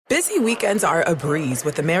Busy weekends are a breeze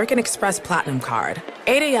with American Express Platinum Card.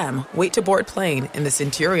 8 a.m., wait to board plane in the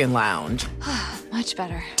Centurion Lounge. Much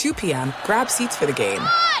better. 2 p.m., grab seats for the game.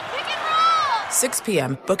 6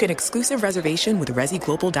 p.m., book an exclusive reservation with Resi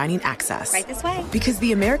Global Dining Access. Right this way. Because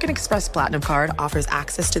the American Express Platinum Card offers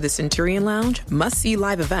access to the Centurion Lounge, must-see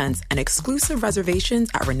live events, and exclusive reservations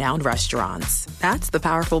at renowned restaurants. That's the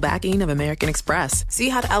powerful backing of American Express. See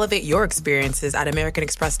how to elevate your experiences at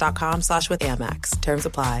americanexpress.com/withAmex. Terms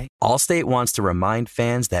apply. Allstate wants to remind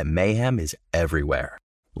fans that mayhem is everywhere.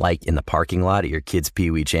 Like in the parking lot at your kid's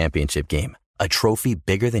Pee Wee Championship game. A trophy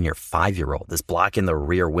bigger than your 5-year-old is blocking the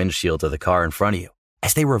rear windshield of the car in front of you.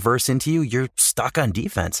 As they reverse into you, you're stuck on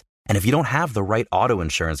defense. And if you don't have the right auto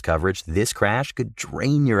insurance coverage, this crash could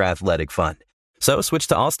drain your athletic fund. So switch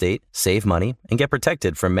to Allstate, save money, and get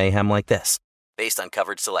protected from mayhem like this. Based on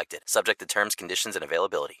coverage selected, subject to terms, conditions, and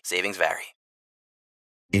availability. Savings vary.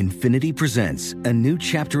 Infiniti presents a new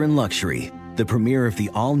chapter in luxury. The premiere of the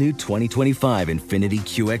all-new 2025 Infiniti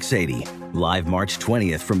QX80. Live March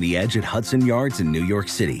 20th from the Edge at Hudson Yards in New York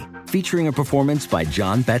City. Featuring a performance by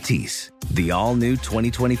John Batiste. The all-new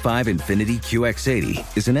 2025 Infiniti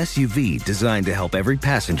QX80 is an SUV designed to help every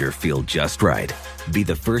passenger feel just right. Be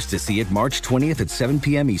the first to see it March 20th at 7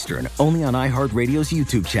 p.m. Eastern, only on iHeartRadio's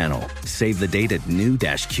YouTube channel. Save the date at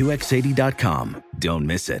new-QX80.com. Don't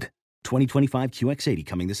miss it. 2025 QX80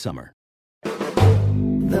 coming this summer.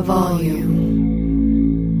 The volume.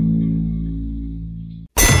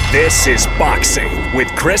 This is Boxing with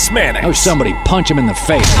Chris Mannix. Oh, somebody punch him in the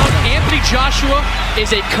face. Anthony Joshua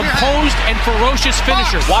is a composed and ferocious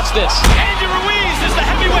finisher. Watch this. Andy Ruiz is the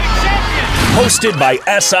heavyweight champion. Hosted by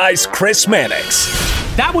SI's Chris Mannix.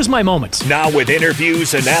 That was my moment. Now with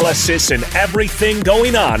interviews, analysis, and everything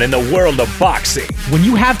going on in the world of boxing. When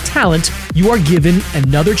you have talent, you are given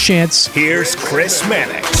another chance. Here's Chris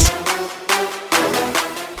Mannix.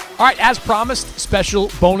 All right, as promised,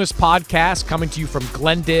 special bonus podcast coming to you from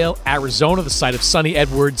Glendale, Arizona, the site of Sonny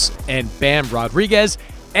Edwards and Bam Rodriguez.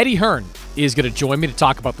 Eddie Hearn is going to join me to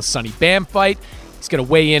talk about the Sonny Bam fight. He's going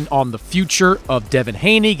to weigh in on the future of Devin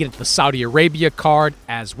Haney, get into the Saudi Arabia card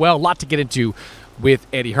as well. A lot to get into with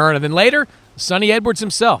Eddie Hearn. And then later, Sonny Edwards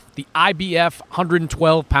himself, the IBF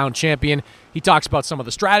 112-pound champion. He talks about some of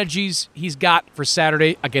the strategies he's got for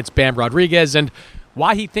Saturday against Bam Rodriguez and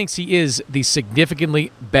why he thinks he is the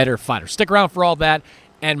significantly better fighter. Stick around for all that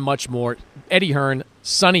and much more. Eddie Hearn,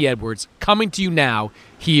 Sonny Edwards, coming to you now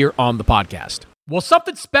here on the podcast. Well,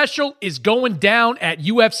 something special is going down at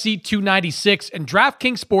UFC 296, and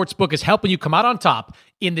DraftKings Sportsbook is helping you come out on top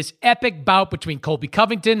in this epic bout between Colby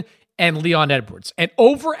Covington and Leon Edwards. And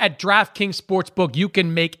over at DraftKings Sportsbook, you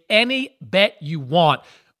can make any bet you want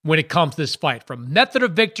when it comes to this fight. From method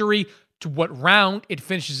of victory to what round it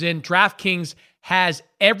finishes in, DraftKings has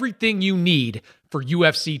everything you need for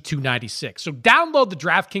UFC 296. So download the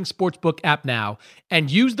DraftKings Sportsbook app now and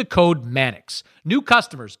use the code Mannix. New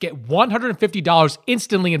customers get $150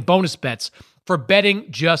 instantly in bonus bets for betting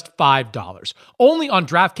just $5. Only on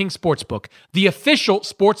DraftKings Sportsbook, the official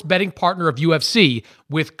sports betting partner of UFC,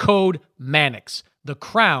 with code Mannix. The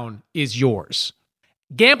crown is yours.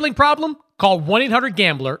 Gambling problem? Call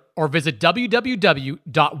 1-800-GAMBLER or visit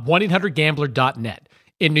www.1800gambler.net.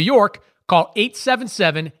 In New York, call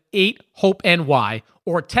 877-8-HOPE-NY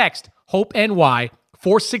or text HOPE-NY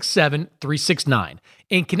 467-369.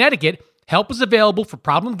 In Connecticut, help is available for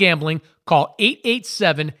problem gambling. Call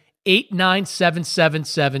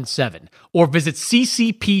 887-897777 or visit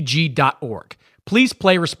ccpg.org. Please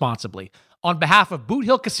play responsibly. On behalf of Boot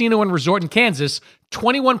Hill Casino and Resort in Kansas,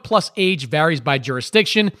 21 plus age varies by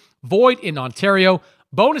jurisdiction, void in Ontario.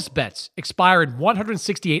 Bonus bets expire in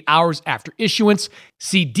 168 hours after issuance.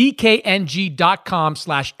 See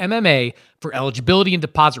dkng.com/MMA for eligibility and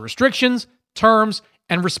deposit restrictions, terms,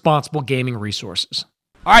 and responsible gaming resources.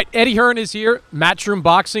 All right, Eddie Hearn is here. Matchroom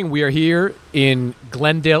Boxing. We are here in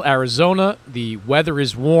Glendale, Arizona. The weather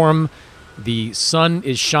is warm. The sun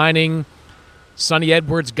is shining. Sonny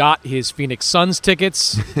Edwards got his Phoenix Suns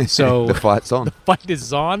tickets. So the fight's on. The fight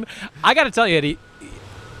is on. I got to tell you, Eddie,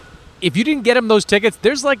 if you didn't get him those tickets,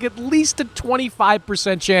 there's like at least a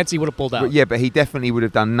 25% chance he would have pulled out. Yeah, but he definitely would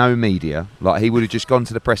have done no media. Like, he would have just gone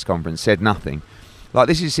to the press conference, said nothing. Like,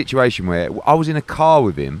 this is a situation where I was in a car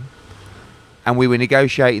with him and we were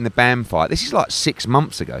negotiating the Bam fight. This is like 6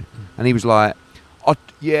 months ago. And he was like, I'll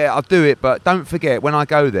do it, but don't forget, when I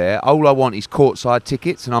go there, all I want is courtside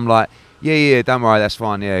tickets. And I'm like, yeah, don't worry, that's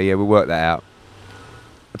fine. Yeah, we'll work that out.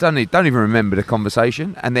 I don't even remember the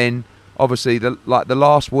conversation. And then, obviously, the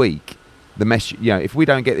last week, the message, if we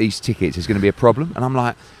don't get these tickets, it's going to be a problem. And I'm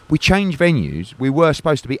like, we changed venues. We were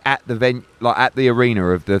supposed to be at the at the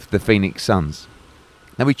arena of the Phoenix Suns.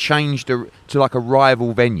 Then we changed to like a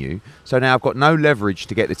rival venue. So now I've got no leverage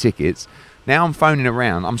to get the tickets. Now I'm phoning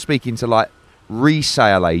around. I'm speaking to like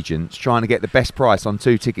resale agents trying to get the best price on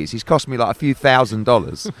 2 tickets. He's cost me like a few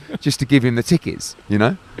 $1,000s just to give him the tickets, you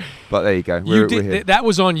know? But there you go. We're here. That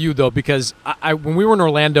was on you, though, because when we were in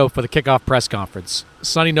Orlando for the kickoff press conference,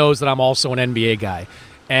 Sonny knows that I'm also an NBA guy.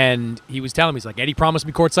 And he was telling me, he's like, Eddie promised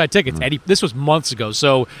me courtside tickets. Eddie, this was months ago.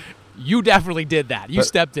 So you definitely did that. You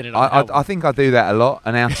stepped in it. I think I do that a lot.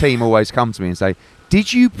 And our team always come to me and say,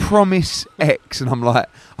 did you promise X? And I'm like,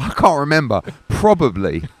 I can't remember.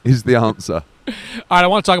 Probably is the answer. All right, I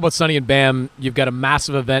want to talk about Sonny and Bam. You've got a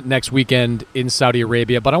massive event next weekend in Saudi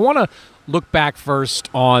Arabia, but I want to look back first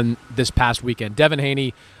on this past weekend. Devin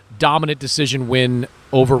Haney, dominant decision win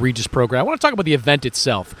over Regis Prograis. I want to talk about the event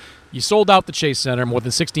itself. You sold out the Chase Center, more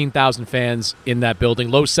than 16,000 fans in that building,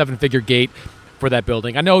 low 7-figure gate for that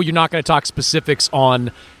building. I know you're not going to talk specifics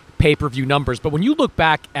on pay-per-view numbers, but when you look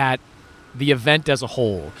back at the event as a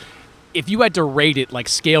whole, if you had to rate it, like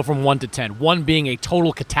scale from 1 to 10, 1 being a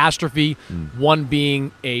total catastrophe, 1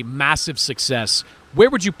 being a massive success, where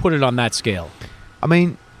would you put it on that scale? I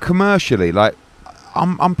mean, commercially, like,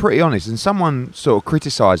 I'm pretty honest, and someone sort of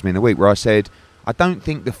criticised me in the week where I said, I don't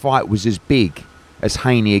think the fight was as big as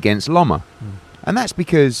Haney against Loma. And that's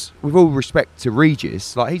because, with all respect to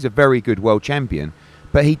Regis, like, he's a very good world champion,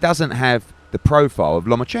 but he doesn't have the profile of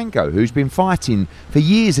Lomachenko, who's been fighting for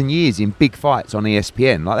years and years in big fights on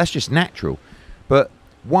ESPN. Like, that's just natural. But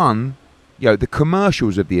the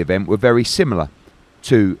commercials of the event were very similar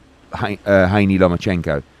to Haney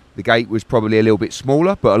Lomachenko. The gate was probably a little bit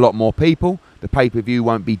smaller, but a lot more people. The pay-per-view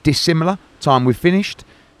won't be dissimilar time we've finished.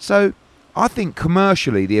 So I think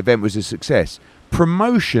commercially the event was a success.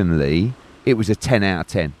 Promotionally, it was a 10 out of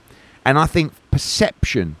 10. And I think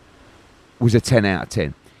perception was a 10 out of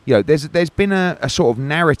 10. You know, there's been a sort of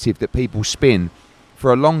narrative that people spin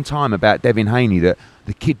for a long time about Devin Haney that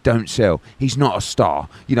the kid don't sell. He's not a star.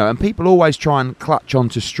 You know, and people always try and clutch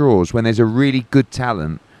onto straws when there's a really good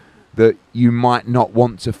talent that you might not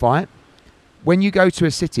want to fight. When you go to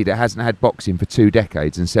a city that hasn't had boxing for 2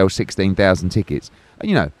 decades and sells 16,000 tickets,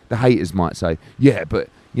 you know, the haters might say, yeah, but,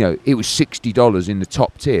 you know, it was $60 in the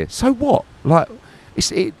top tier. So what? Like,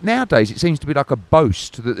 nowadays it seems to be like a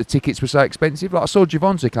boast that the tickets were so expensive. Like, I saw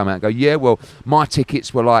Gervonta come out and go, yeah, well, my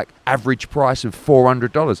tickets were like average price of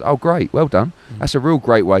 $400. Oh, great, well done. That's a real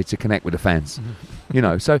great way to connect with the fans. You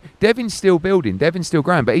know, so Devin's still building, Devin's still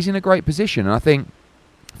growing, but he's in a great position. And I think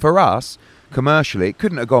for us, commercially, it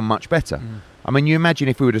couldn't have gone much better. I mean, you imagine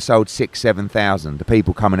if we would have sold 6,000-7,000, the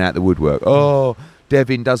people coming out the woodwork, oh,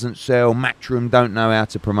 Devin doesn't sell, Matchroom don't know how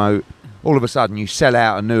to promote. All of a sudden you sell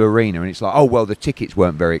out a new arena and it's like, oh, well, the tickets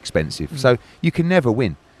weren't very expensive. So you can never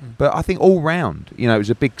win. But I think all round, you know, it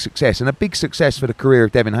was a big success, and a big success for the career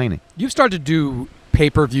of Devin Haney. You've started to do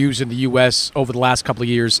pay-per-views in the U.S. over the last couple of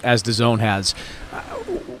years, as DAZN has.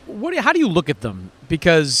 How do you look at them?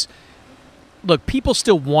 Because, look, people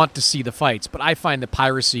still want to see the fights, but I find the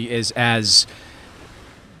piracy is as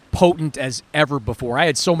potent as ever before. I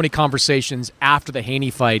had so many conversations after the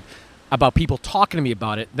Haney fight about people talking to me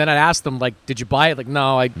about it. Then I'd ask them, like, did you buy it? Like,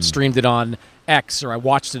 no, I streamed it on X, or I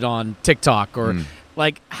watched it on TikTok, or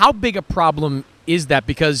like, how big a problem is that?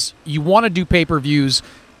 Because you want to do pay-per-views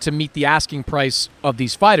to meet the asking price of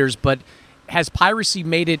these fighters, but has piracy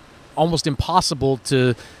made it almost impossible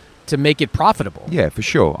to make it profitable? Yeah, for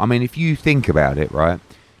sure. I mean, if you think about it, right,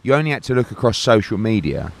 you only had to look across social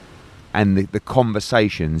media and the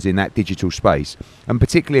conversations in that digital space, and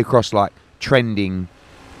particularly across like trending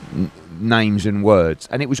names and words,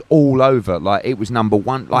 and it was all over. Like, it was number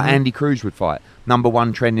one, like Andy Cruz would fight, number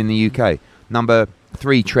 1 trend in the UK, number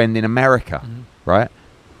 3 trend in America, right?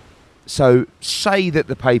 So say that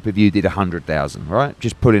the pay-per-view did 100,000, right?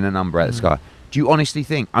 Just pulling a number out of the sky. Do you honestly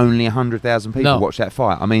think only 100,000 people watch that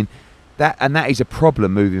fight? I mean, that is a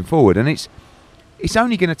problem moving forward, and it's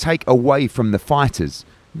only going to take away from the fighters.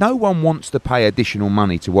 No one wants to pay additional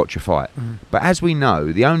money to watch a fight. But as we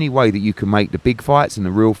know, the only way that you can make the big fights and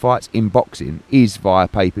the real fights in boxing is via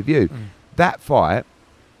pay-per-view. That fight,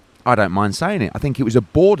 I don't mind saying it, I think it was a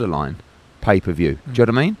borderline pay-per-view. Do you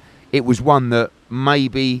know what I mean? It was one that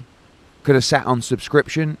maybe could have sat on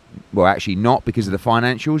subscription. Well, actually not, because of the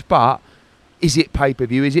financials, but is it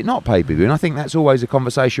pay-per-view, is it not pay-per-view? And I think that's always a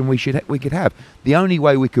conversation we could have. The only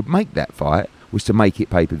way we could make that fight was to make it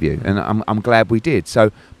pay-per-view, and I'm glad we did.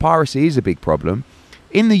 So piracy is a big problem.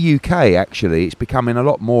 In the UK, actually, it's becoming a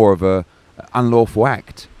lot more of a unlawful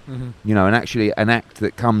act, you know, and actually an act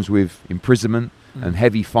that comes with imprisonment and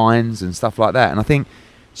heavy fines and stuff like that. And I think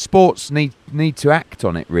sports need to act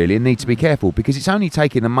on it, really, and need to be careful, because it's only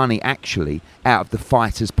taking the money actually out of the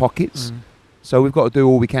fighters' pockets. So we've got to do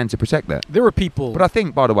all we can to protect that. There were people... But I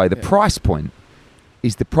think, by the way, the price point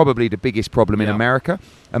is probably the biggest problem in America.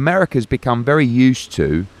 America's become very used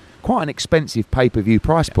to quite an expensive pay-per-view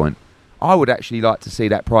price point. I would actually like to see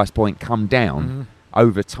that price point come down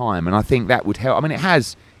over time, and I think that would help. I mean, it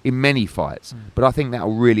has in many fights, but I think that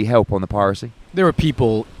will really help on the piracy. There were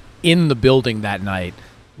people in the building that night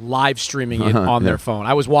live streaming it on their phone.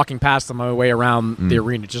 I was walking past them on my way around the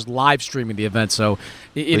arena, just live streaming the event. So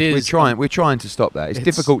we're trying to stop that. It's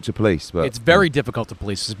difficult to police, but it's very difficult to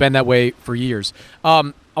police. It's been that way for years. I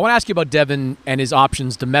want to ask you about Devin and his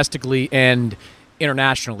options domestically and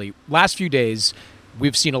internationally. Last few days,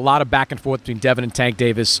 we've seen a lot of back and forth between Devin and Tank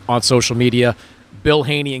Davis on social media. Bill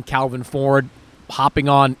Haney and Calvin Ford hopping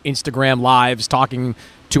on Instagram lives, talking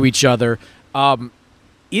to each other.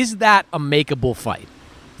 Is that a makeable fight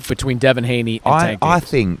between Devin Haney and Tank Davis? I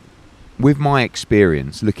think, with my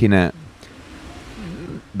experience, looking at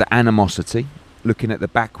the animosity, looking at the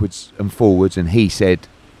backwards and forwards, and he said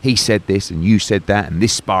this, and you said that, and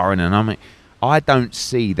this sparring, and I don't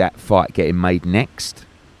see that fight getting made next,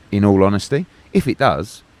 in all honesty. If it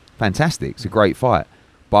does, fantastic. It's a great fight.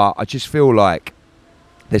 But I just feel like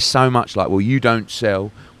there's so much like, well, you don't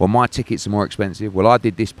sell. Well, my tickets are more expensive. Well, I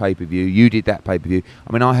did this pay-per-view. You did that pay-per-view.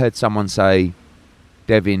 I mean, I heard someone say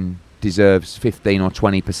Devin deserves 15 or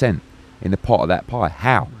 20% in the pot of that pie.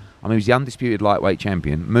 How? I mean, he was the undisputed lightweight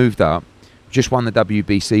champion, moved up, just won the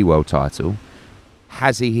WBC world title.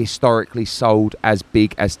 Has he historically sold as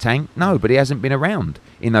big as Tank? No, but he hasn't been around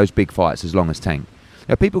in those big fights as long as Tank.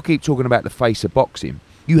 Now, people keep talking about the face of boxing.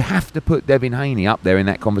 You have to put Devin Haney up there in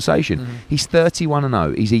that conversation. He's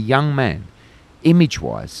 31-0. He's a young man.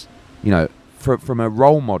 Image-wise, from a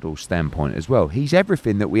role model standpoint as well, he's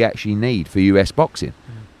everything that we actually need for US boxing.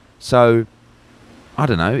 So, I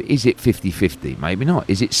don't know, is it 50-50? Maybe not.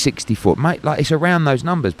 Is it 60-40? Like, it's around those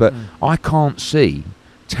numbers, but I can't see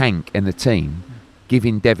Tank and the team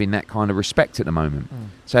giving Devin that kind of respect at the moment.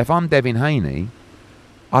 So if I'm Devin Haney,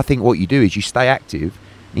 I think what you do is you stay active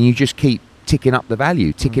and you just keep ticking up the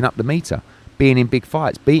value, ticking up the meter, being in big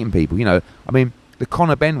fights, beating people. I mean, the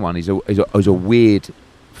Conor Benn one is a weird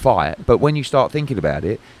fight, but when you start thinking about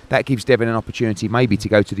it, that gives Devin an opportunity maybe to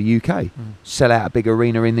go to the UK, sell out a big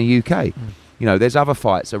arena in the UK. There's other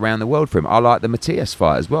fights around the world for him. I like the Matias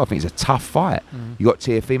fight as well. I think it's a tough fight. You got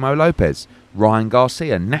Teofimo Lopez, Ryan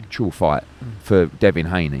Garcia, natural fight for Devin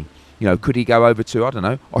Haney. Could he go over to, I don't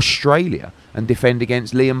know, Australia and defend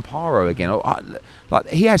against Liam Paro again?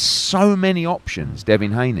 He has so many options,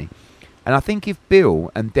 Devin Haney. And I think if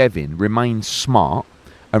Bill and Devin remain smart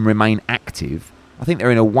and remain active, I think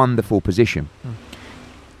they're in a wonderful position.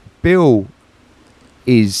 Bill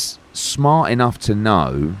is smart enough to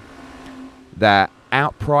know that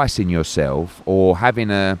outpricing yourself or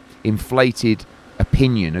having a inflated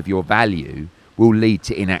opinion of your value will lead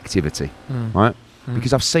to inactivity, right?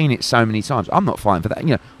 Because I've seen it so many times. I'm not fighting for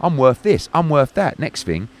that. I'm worth this. I'm worth that. Next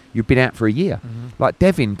thing, you've been out for a year. Like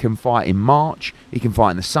Devin can fight in March, he can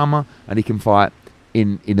fight in the summer, and he can fight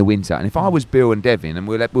in the winter. And if I was Bill and Devin, and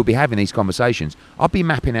we'll be having these conversations, I'd be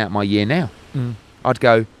mapping out my year now. I'd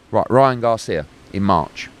go, right, Ryan Garcia in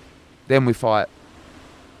March. Then we fight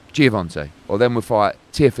Giovante, or then we fight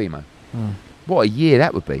Teofimo. What a year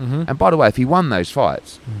that would be. And by the way, if he won those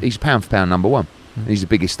fights, he's pound for pound number one. He's the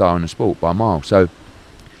biggest star in the sport by a mile. So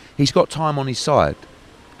he's got time on his side.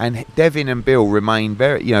 And Devin and Bill remain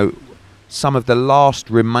very, some of the last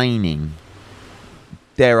remaining,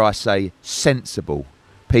 dare I say, sensible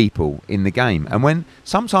people in the game. And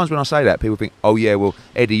sometimes when I say that, people think, oh yeah, well,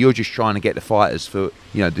 Eddie, you're just trying to get the fighters for,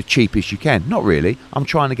 the cheapest you can. Not really. I'm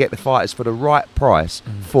trying to get the fighters for the right price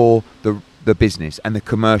for the business and the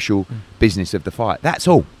commercial business of the fight. That's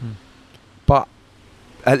all. But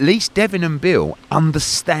at least Devin and Bill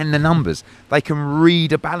understand the numbers. They can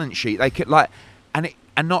read a balance sheet. They could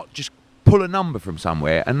and not just pull a number from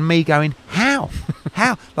somewhere and me going, how?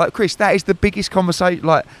 Like, Chris, that is the biggest conversation.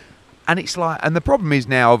 And it's like, and the problem is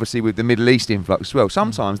now, obviously, with the Middle East influx as well,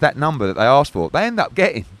 sometimes that number that they ask for, they end up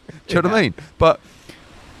getting. Do you know what I mean? But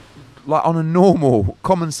like on a normal,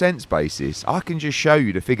 common sense basis, I can just show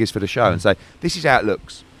you the figures for the show and say, this is how it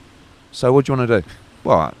looks. So what do you want to do?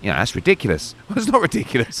 Well, that's ridiculous. Well, it's not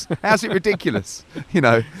ridiculous. How's it ridiculous?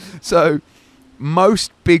 So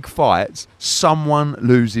most big fights, someone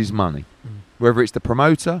loses money. Whether it's the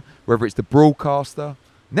promoter, whether it's the broadcaster,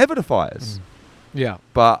 never the fighters. Yeah.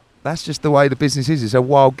 But that's just the way the business is. It's a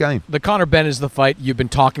wild game. The Conor Benn is the fight you've been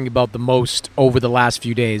talking about the most over the last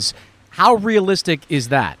few days. How realistic is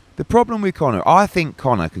that? The problem with Conor, I think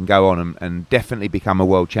Conor can go on and definitely become a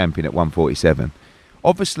world champion at 147.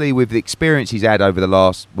 Obviously, with the experience he's had over the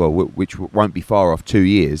last, which won't be far off, 2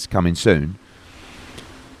 years coming soon,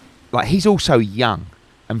 like, he's also young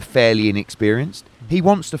and fairly inexperienced. He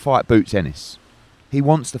wants to fight Boots Ennis. He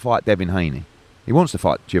wants to fight Devin Haney. He wants to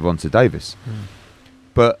fight Gervonta Davis.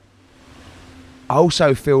 But I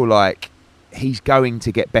also feel like he's going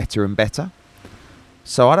to get better and better.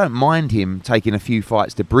 So I don't mind him taking a few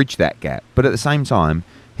fights to bridge that gap. But at the same time,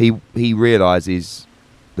 he realises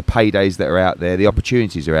the paydays that are out there, the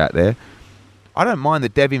opportunities are out there. I don't mind the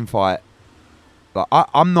Devin fight. Like,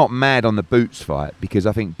 I'm not mad on the Boots fight because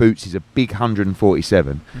I think Boots is a big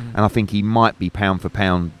 147 and I think he might be pound for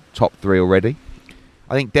pound top 3 already.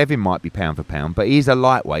 I think Devin might be pound for pound, but he's a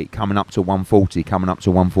lightweight coming up to 140, coming up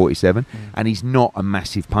to 147, and he's not a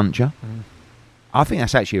massive puncher. I think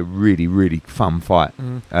that's actually a really, really fun fight.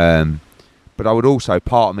 But I would also,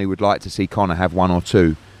 part of me would like to see Conor have 1 or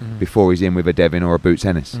 2 before he's in with a Devin or a Boots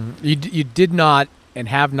Ennis. You did not and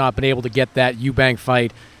have not been able to get that Eubank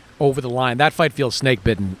fight over the line. That fight feels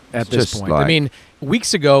snake-bitten at this point. I mean,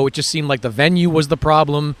 weeks ago, it just seemed like the venue was the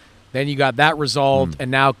problem. Then you got that resolved,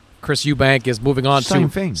 and now Chris Eubank is moving on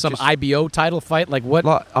to some IBO title fight. Like, what?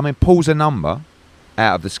 Like, I mean, pulls a number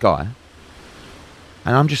out of the sky,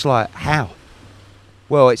 and I'm just like, how?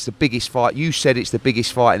 Well, it's the biggest fight. You said it's the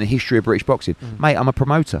biggest fight in the history of British boxing. Mate, I'm a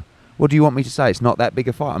promoter. What do you want me to say? It's not that big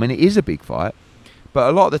a fight. I mean, it is a big fight, but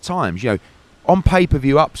a lot of the times, you know, on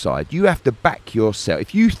pay-per-view upside, you have to back yourself.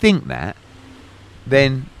 If you think that,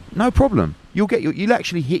 then no problem. You'll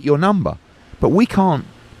actually hit your number. But we can't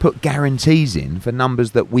put guarantees in for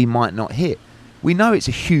numbers that we might not hit. We know it's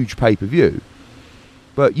a huge pay-per-view,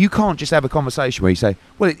 but you can't just have a conversation where you say,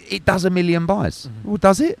 well, it does 1 million buys. Well,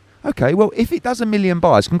 does it? Okay, well, if it does 1 million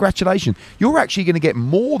buys, congratulations. You're actually going to get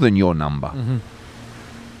more than your number.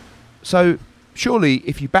 So surely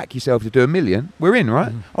if you back yourself to do 1 million, we're in,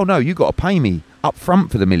 right? Oh, no, you got to pay me up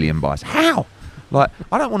front for the 1 million buys. How? Like,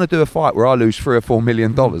 I don't want to do a fight where I lose $3 or $4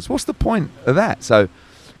 million. What's the point of that? So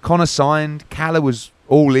Conor signed, Calla was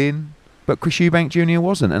all in, but Chris Eubank Jr.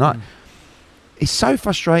 wasn't. And it's so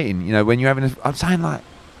frustrating, you know, when you're having I'm saying, like,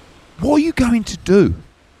 what are you going to do?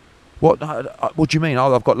 What do you mean?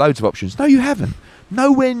 Oh, I've got loads of options. No, you haven't.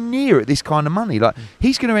 Nowhere near at this kind of money. Like,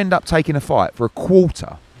 he's going to end up taking a fight for a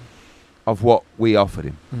quarter of what we offered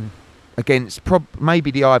him against maybe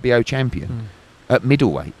the IBO champion at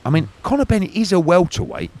middleweight. I mean, Conor Bennett is a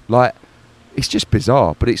welterweight. Like, it's just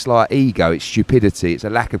bizarre, but it's like ego, it's stupidity, it's a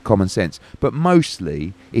lack of common sense. But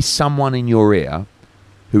mostly, it's someone in your ear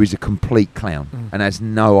who is a complete clown and has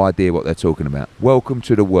no idea what they're talking about. Welcome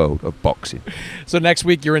to the world of boxing. So next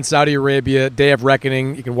week, you're in Saudi Arabia, Day of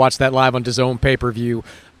Reckoning. You can watch that live on DAZN pay-per-view.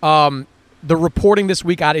 The reporting this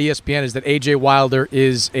week out of ESPN is that A.J. Wilder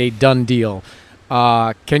is a done deal.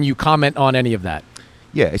 Can you comment on any of that?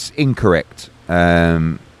 Yeah, it's incorrect.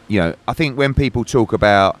 You know, I think when people talk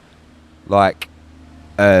about, like,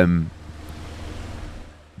 done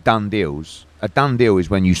deals, a done deal is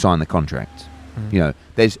when you sign the contract. You know,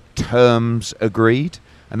 there's terms agreed,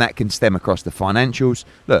 and that can stem across the financials.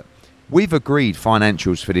 Look, we've agreed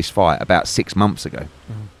financials for this fight about 6 months ago.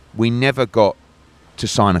 We never got to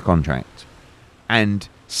sign a contract. And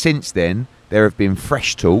since then, there have been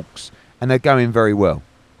fresh talks, and they're going very well.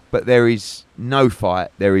 But there is no fight,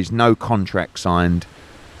 there is no contract signed.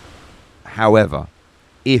 However,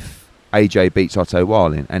 if AJ beats Otto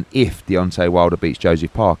Wallin, and if Deontay Wilder beats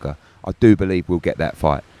Joseph Parker, I do believe we'll get that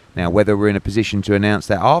fight. Now, whether we're in a position to announce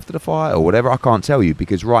that after the fight or whatever, I can't tell you,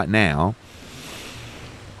 because right now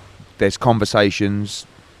there's conversations.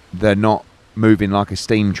 They're not moving like a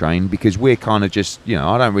steam train, because we're kind of just, you know,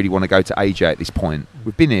 I don't really want to go to AJ at this point.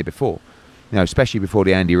 We've been here before, you know, especially before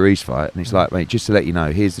the Andy Ruiz fight. And it's like, mate, just to let you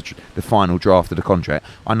know, here's the final draft of the contract.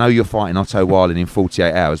 I know you're fighting Otto Wallin in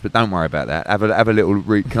 48 hours, but don't worry about that. Have a little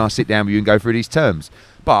route. Can I sit down with you and go through these terms?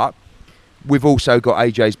 But we've also got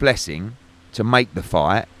AJ's blessing to make the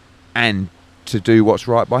fight and to do what's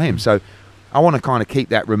right by him. So I want to kind of keep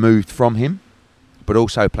that removed from him, but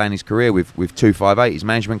also plan his career with 258, his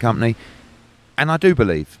management company. And I do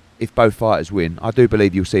believe if both fighters win, I do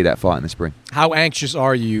believe you'll see that fight in the spring. How anxious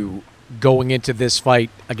are you going into this fight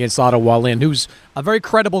against Otto Wallin, who's a very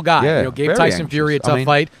credible guy? Yeah, you know, gave Tyson anxious. Fury a tough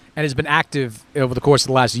fight and has been active over the course of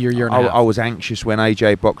the last year and a half. I was anxious when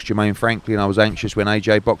AJ boxed Jermaine Franklin. I was anxious when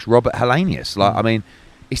AJ boxed Robert Helenius. Like, I mean,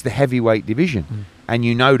 it's the heavyweight division. And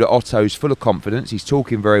you know that Otto's full of confidence. He's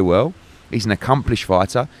talking very well. He's an accomplished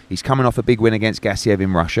fighter. He's coming off a big win against Gassiev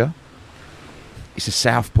in Russia. It's a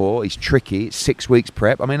southpaw. He's tricky. It's 6 weeks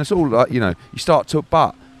prep. I mean, it's all like, you know, you start to...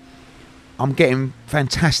 But I'm getting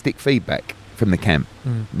fantastic feedback from the camp,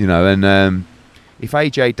 you know, and if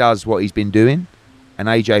AJ does what he's been doing, and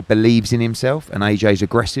AJ believes in himself, and AJ's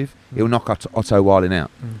aggressive, he'll knock Otto Wallin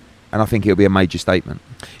out. And I think it'll be a major statement.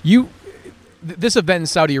 this event in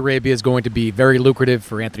Saudi Arabia is going to be very lucrative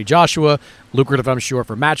for Anthony Joshua, lucrative, I'm sure,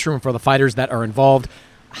 for Matchroom, for the fighters that are involved.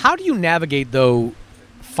 How do you navigate, though,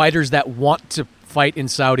 fighters that want to fight in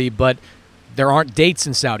Saudi, but there aren't dates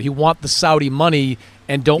in Saudi, who want the Saudi money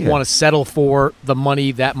and don't want to settle for the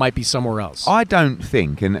money that might be somewhere else? I don't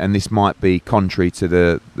think, and this might be contrary to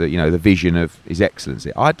the vision of His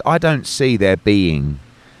Excellency, I don't see there being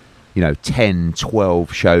 10,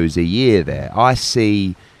 12 shows a year there. I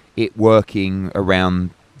see it working around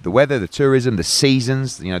the weather, the tourism, the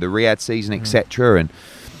seasons, the Riyadh season, etc. And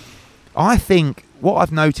I think what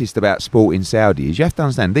I've noticed about sport in Saudi is you have to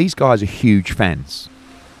understand these guys are huge fans.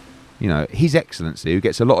 His Excellency, who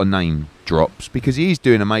gets a lot of name drops because he is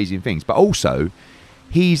doing amazing things, but also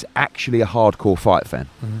he's actually a hardcore fight fan.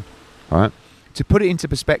 Right? To put it into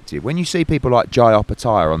perspective, when you see people like Jai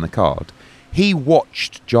Opetaia on the card, he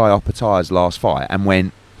watched Jai Opetaia's last fight and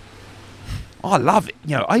went, I love it.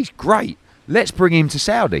 He's great. Let's bring him to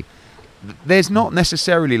Saudi. There's not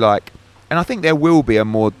necessarily and I think there will be a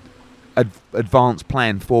more advanced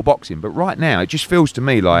plan for boxing, but right now it just feels to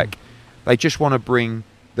me like they just want to bring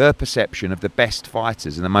the perception of the best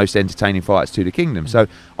fighters and the most entertaining fighters to the kingdom. So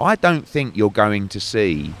I don't think you're going to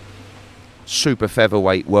see super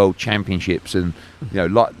featherweight world championships and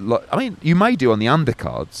I mean, you may do on the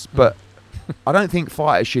undercards, but I don't think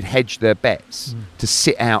fighters should hedge their bets to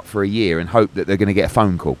sit out for a year and hope that they're going to get a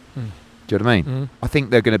phone call. Do you know what I mean? I think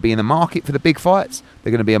they're going to be in the market for the big fights.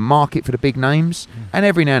 They're going to be a market for the big names. And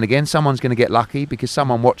every now and again, someone's going to get lucky because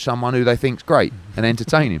someone watched someone who they think's great and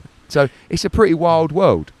entertain him. So it's a pretty wild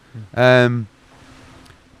world. But,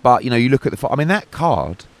 you look at the fight. I mean, that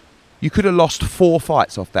card, you could have lost 4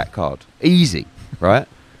 fights off that card. Easy, right?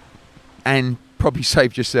 And probably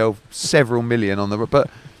saved yourself several million on the... But,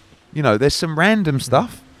 there's some random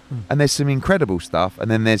stuff and there's some incredible stuff and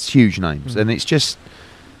then there's huge names. And it's just...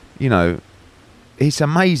 it's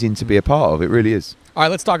amazing to be a part of. It really is. All right,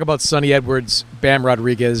 let's talk about Sonny Edwards, Bam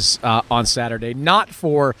Rodriguez on Saturday. Not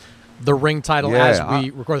for the ring title as we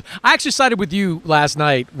record. I actually sided with you last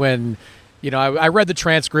night when, I read the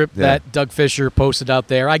transcript that Doug Fisher posted out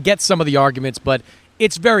there. I get some of the arguments, but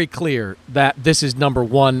it's very clear that this is number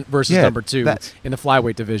 1 versus number 2 in the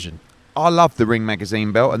flyweight division. I love the Ring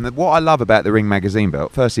Magazine belt, and what I love about the Ring Magazine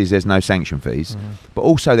belt, firstly, is there's no sanction fees, but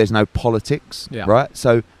also there's no politics, right?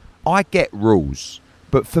 So I get rules,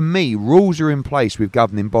 but for me, rules are in place with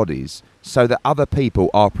governing bodies so that other people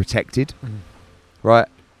are protected, right?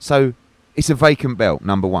 So it's a vacant belt,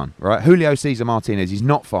 number 1, right? Julio Cesar Martinez is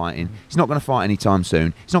not fighting. He's not going to fight anytime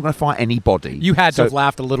soon. He's not going to fight anybody. You had to have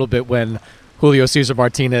laughed a little bit when Julio Cesar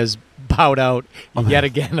Martinez bowed out yet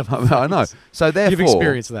again. I know. So therefore, you've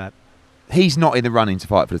experienced that. He's not in the running to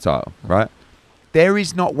fight for the title, right? There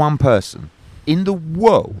is not one person in the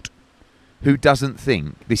world who doesn't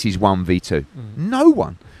think this is 1v2. No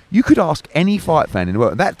one. You could ask any fight fan in the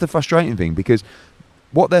world. That's the frustrating thing, because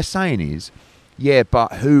what they're saying is,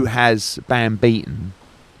 but who has Bam beaten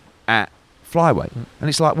at flyweight? And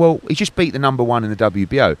it's like, well, he just beat the number 1 in the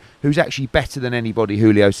WBO, who's actually better than anybody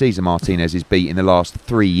Julio Cesar Martinez has beat in the last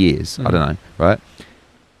 3 years. I don't know, right?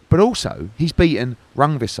 But also, he's beaten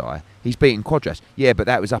Rungvisai. He's beaten Quadras. But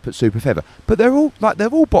that was up at super feather. But they're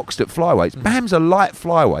all boxed at flyweights. Bam's a light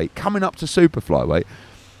flyweight coming up to super flyweight,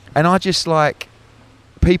 and I just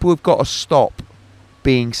people have got to stop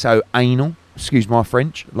being so anal. Excuse my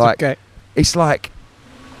French. It's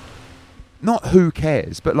not who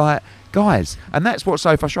cares, but guys, and that's what's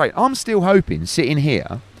so frustrating. I'm still hoping, sitting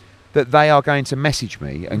here, that they are going to message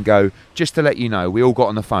me and go, just to let you know, we all got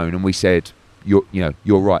on the phone and we said, you're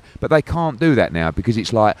right. But they can't do that now because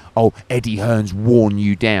it's Eddie Hearn's worn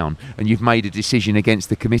you down and you've made a decision against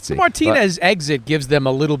the committee. Martinez's exit gives them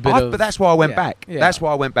a little bit But that's why I went back. Yeah. That's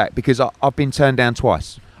why I went back, because I've been turned down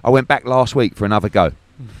twice. I went back last week for another go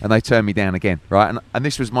and they turned me down again, right? And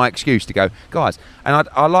this was my excuse to go, guys, and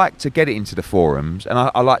I like to get it into the forums and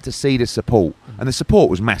I like to see the support. And the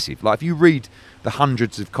support was massive. If you read the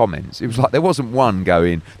hundreds of comments, it was there wasn't one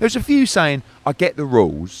going. There was a few saying, I get the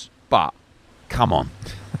rules, but come on.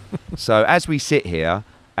 So as we sit here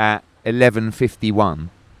at 11:51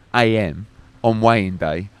 a.m. on weighing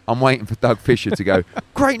day, I'm waiting for Doug Fisher to go,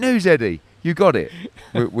 great news, Eddie, you got it.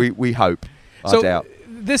 We hope. I doubt.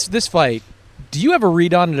 This fight, do you have a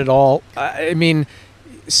read on it at all? I mean,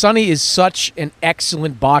 Sonny is such an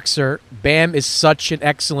excellent boxer. Bam is such an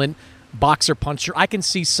excellent boxer puncher. I can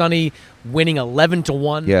see Sonny winning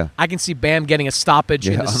 11-1. Yeah. I can see Bam getting a stoppage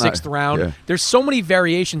in the 6th round. Yeah. There's so many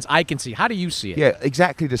variations I can see. How do you see it? Yeah,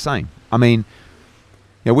 exactly the same. I mean,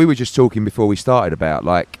 we were just talking before we started about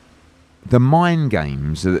the mind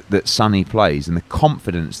games that Sonny plays and the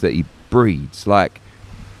confidence that he breeds.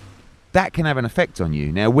 that can have an effect on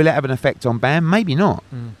you. Now, will it have an effect on Bam? Maybe not.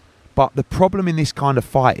 But the problem in this kind of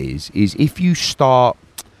fight is if you start,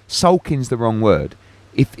 sulking's the wrong word,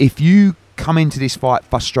 if you come into this fight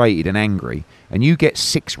frustrated and angry and you get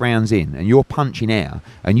 6 rounds in and you're punching air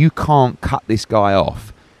and you can't cut this guy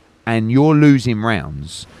off and you're losing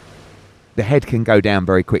rounds, the head can go down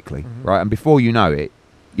very quickly, right? And before you know it,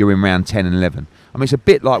 you're in round 10 and 11. I mean, it's a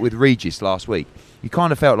bit like with Regis last week. You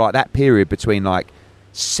kind of felt like that period between like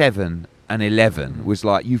 7 and 11 was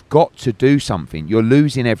like, you've got to do something. You're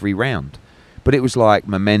losing every round. But it was like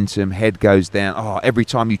momentum, head goes down. Oh, every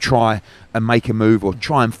time you try and make a move or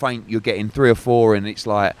try and feint, you're getting 3 or 4, and it's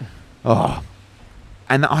like, oh.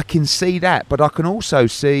 And I can see that, but I can also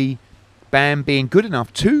see Bam being good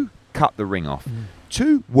enough to cut the ring off,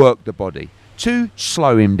 to work the body, to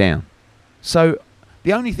slow him down. So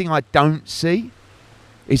the only thing I don't see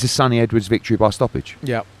is a Sonny Edwards victory by stoppage.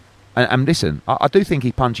 Yeah. And listen, I do think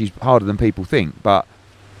he punches harder than people think, but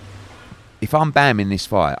if I'm Bam in this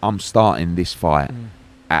fight, I'm starting this fight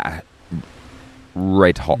at a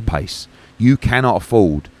red-hot pace. You cannot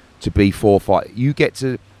afford to be 4-5. You get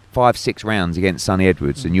to 5-6 rounds against Sonny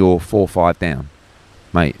Edwards and you're 4-5 down.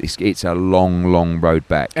 Mate, it's a long, long road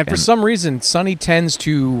back. And for some reason, Sonny tends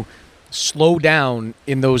to slow down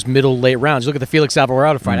in those middle, late rounds. Look at the Felix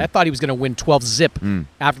Alvarado fight. I thought he was going to win 12-zip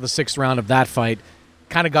after the 6th round of that fight.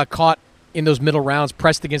 Kind of got caught in those middle rounds,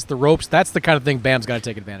 pressed against the ropes. That's the kind of thing Bam's got to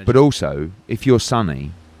take advantage of. But also, if you're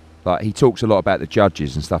Sonny, like he talks a lot about the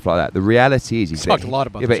judges and stuff like that. The reality is, he's talked a lot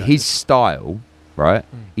about but his style, right,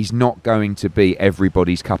 is not going to be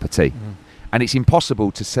everybody's cup of tea. And it's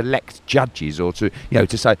impossible to select judges or to,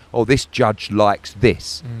 to say, oh, this judge likes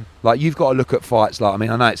this. Like, you've got to look at fights like, I mean,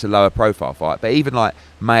 I know it's a lower profile fight, but even like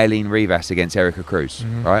Maylene Rivas against Erica Cruz,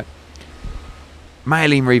 right?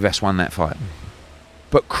 Maylene Rivas won that fight.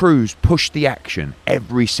 But Cruz pushed the action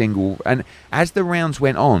every single... And as the rounds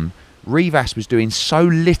went on, Rivas was doing so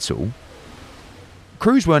little.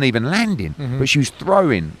 Cruz weren't even landing, but she was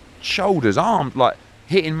throwing shoulders, arms, like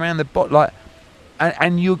hitting around the bot, like...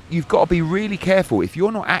 And you've got to be really careful. If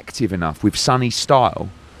you're not active enough with Sonny's style,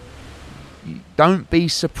 don't be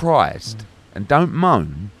surprised and don't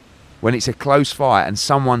moan when it's a close fight and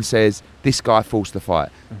someone says, this guy forced the fight,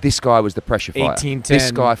 this guy was the pressure fighter, 18-10,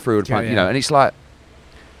 this guy threw a punch, and it's like...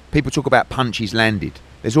 People talk about punches landed.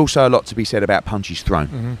 There's also a lot to be said about punches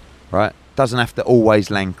thrown, right? Doesn't have to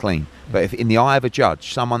always land clean. But if in the eye of a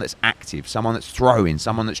judge, someone that's active, someone that's throwing,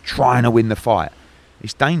 someone that's trying to win the fight,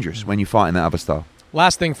 it's dangerous when you're fighting that other style.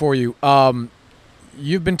 Last thing for you.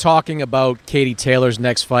 You've been talking about Katie Taylor's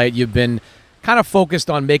next fight. You've been kind of focused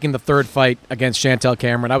on making the 3rd fight against Chantel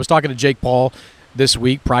Cameron. I was talking to Jake Paul this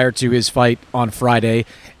week prior to his fight on Friday.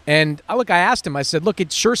 And I asked him, I said, look,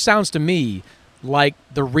 it sure sounds to me like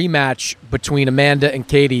the rematch between Amanda and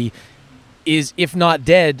Katie is, if not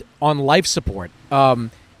dead, on life support.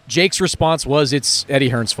 Jake's response was, it's Eddie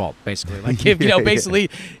Hearn's fault, basically. Like, give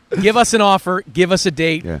us an offer, give us a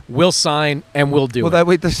date, we'll sign, and we'll do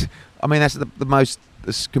it. That's the most,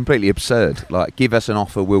 that's completely absurd. Like, give us an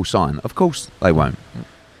offer, we'll sign. Of course they won't.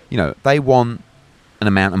 They want an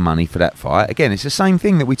amount of money for that fight. Again, it's the same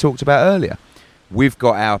thing that we talked about earlier. We've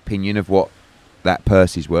got our opinion of what that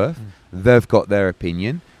purse is worth. They've got their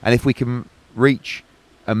opinion, and if we can reach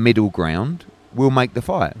a middle ground, we'll make the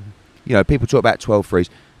fight. People talk about 12 threes.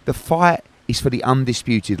 The fight is for the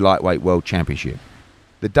undisputed lightweight world championship.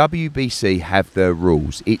 The WBC have their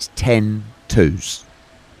rules. It's 10-2s,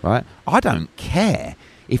 right? I don't care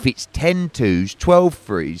if it's 10-2s, 12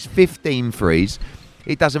 threes, 15 threes.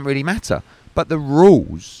 It doesn't really matter. But the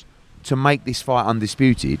rules to make this fight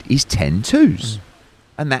undisputed is 10-2s,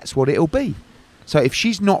 and that's what it'll be. So if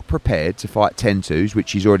she's not prepared to fight 10-2s, which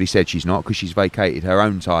she's already said she's not because she's vacated her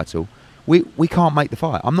own title, we can't make the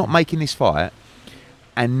fight. I'm not making this fight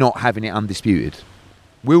and not having it undisputed.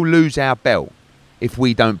 We'll lose our belt if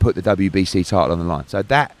we don't put the WBC title on the line. So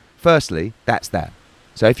that, firstly, that's that.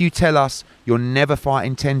 So if you tell us you're never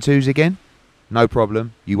fighting 10-2s again, no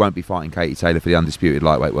problem. You won't be fighting Katie Taylor for the undisputed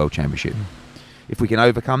lightweight world championship. If we can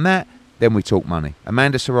overcome that, then we talk money.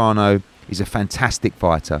 Amanda Serrano is a fantastic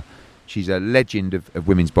fighter. She's a legend of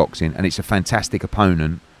women's boxing, and it's a fantastic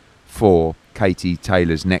opponent for Katie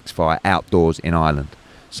Taylor's next fight outdoors in Ireland.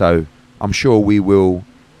 So I'm sure we will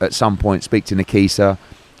at some point speak to Nikisa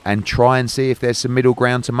and try and see if there's some middle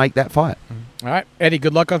ground to make that fight. All right, Eddie,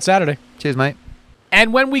 good luck on Saturday. Cheers, mate.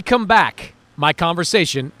 And when we come back, my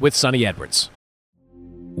conversation with Sonny Edwards.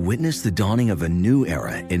 Witness the dawning of a new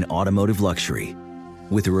era in automotive luxury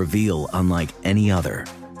with a reveal unlike any other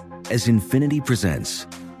as Infiniti presents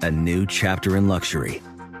a new chapter in luxury,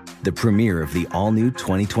 the premiere of the all-new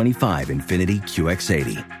 2025 Infiniti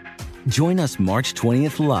QX80. Join us March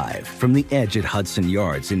 20th live from the Edge at Hudson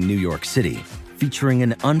Yards in New York City, featuring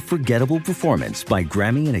an unforgettable performance by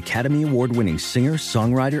Grammy and Academy Award-winning singer,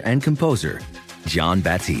 songwriter, and composer, John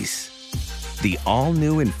Batiste. The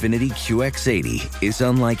all-new Infiniti QX80 is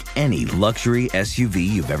unlike any luxury SUV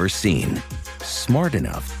you've ever seen. Smart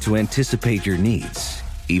enough to anticipate your needs,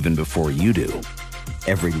 even before you do.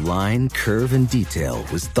 Every line, curve, and detail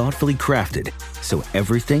was thoughtfully crafted, so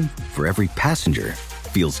everything for every passenger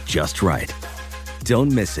feels just right.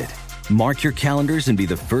 Don't miss it. Mark your calendars and be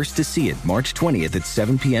the first to see it March 20th at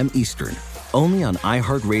 7 p.m. Eastern, only on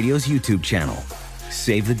iHeartRadio's YouTube channel.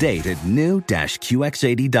 Save the date at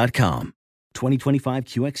new-QX80.com. 2025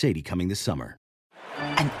 QX80 coming this summer.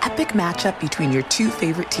 An epic matchup between your two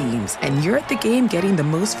favorite teams, and you're at the game getting the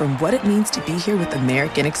most from what it means to be here with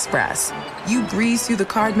American Express. You breeze through the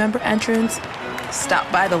card member entrance,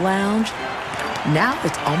 stop by the lounge. Now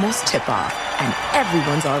it's almost tip-off, and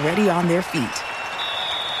everyone's already on their feet.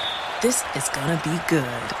 This is gonna be good.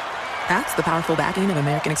 That's the powerful backing of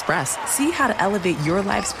American Express. See how to elevate your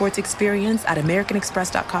live sports experience at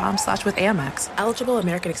americanexpress.com/withAmex. Eligible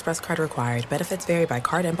American Express card required. Benefits vary by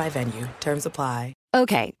card and by venue. Terms apply.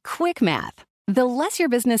 Okay, quick math. The less your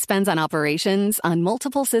business spends on operations, on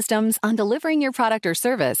multiple systems, on delivering your product or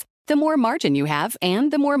service, the more margin you have and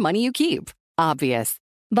the more money you keep. Obvious.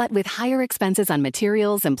 But with higher expenses on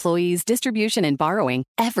materials, employees, distribution, and borrowing,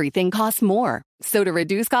 everything costs more. So to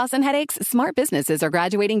reduce costs and headaches, smart businesses are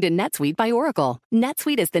graduating to NetSuite by Oracle.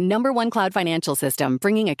 NetSuite is the #1 cloud financial system,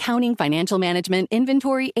 bringing accounting, financial management,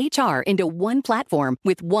 inventory, HR into one platform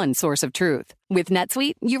with one source of truth. With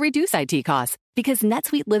NetSuite, you reduce IT costs because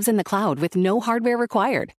NetSuite lives in the cloud with no hardware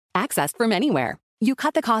required, accessed from anywhere. You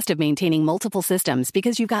cut the cost of maintaining multiple systems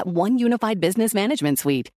because you've got one unified business management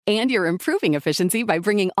suite. And you're improving efficiency by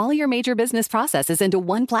bringing all your major business processes into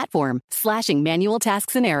one platform, slashing manual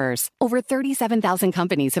tasks and errors. Over 37,000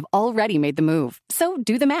 companies have already made the move. So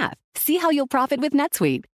do the math. See how you'll profit with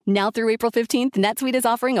NetSuite. Now through April 15th, NetSuite is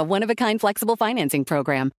offering a one-of-a-kind flexible financing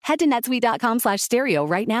program. Head to netsuite.com/stereo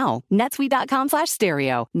right now.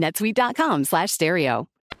 netsuite.com/stereo. netsuite.com/stereo.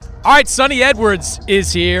 All right, Sonny Edwards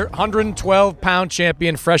is here, 112-pound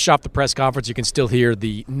champion, fresh off the press conference. You can still hear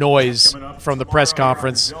the noise from the press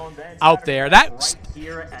conference out there. That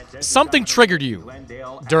something triggered you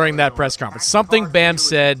during that press conference. Something Bam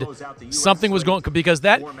said, something was going, because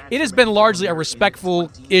that it has been largely a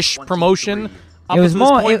respectful-ish promotion.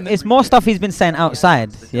 It's more stuff he's been saying outside.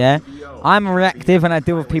 Yeah, I'm reactive and I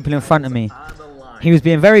deal with people in front of me. He was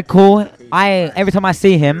being very cool. Every time I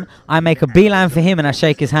see him, I make a beeline for him and I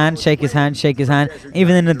shake his hand, shake his hand, shake his hand.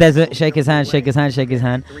 Even in the desert, shake his hand, shake his hand, shake his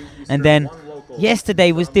hand. And then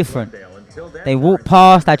yesterday was different. They walked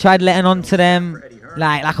past. I tried letting on to them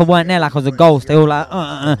like I weren't there, like I was a ghost. They all like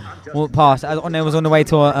walked past. I was on the way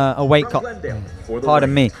to a wake up.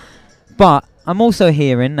 Pardon me. But I'm also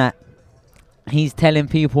hearing that he's telling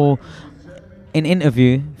people in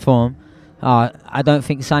interview form, I don't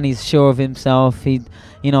think Sonny's sure of himself.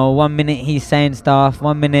 1 minute he's saying stuff,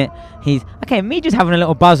 1 minute he's... Okay, me just having a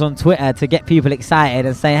little buzz on Twitter to get people excited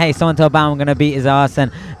and say, hey, someone tell Bam I'm going to beat his ass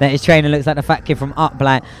and that his trainer looks like the fat kid from Up.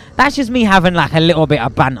 Like, that's just me having like a little bit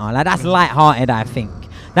of banter. Like, that's light-hearted, I think.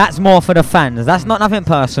 That's more for the fans. That's not nothing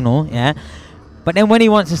personal, yeah? But then when he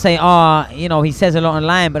wants to say, he says a lot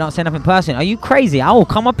online but not say nothing personal. Are you crazy? I will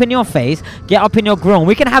come up in your face, get up in your grill.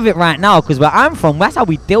 We can have it right now because where I'm from, that's how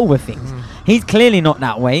we deal with things. He's clearly not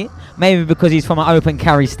that way. Maybe because he's from an open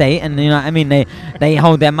carry state and, they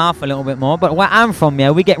hold their mouth a little bit more. But where I'm from, yeah,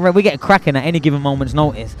 we get cracking at any given moment's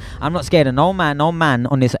notice. I'm not scared of no man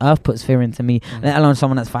on this earth puts fear into me, let alone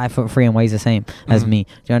someone that's 5'3" and weighs the same as me. Do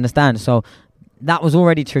you understand? So that was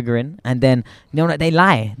already triggering. And then, they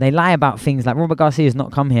lie. They lie about things like Robert Garcia's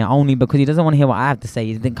not come here only because he doesn't want to hear what I have to say.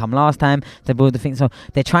 He didn't come last time to build the thing. So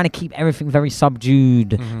they're trying to keep everything very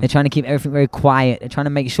subdued. They're trying to keep everything very quiet. They're trying to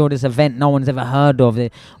make sure this event no one's ever heard of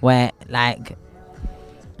it, where, like,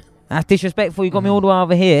 that's disrespectful. You got me all the way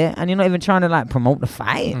over here and you're not even trying to, like, promote the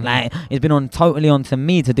fight. Like, it's been totally on to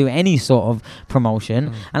me to do any sort of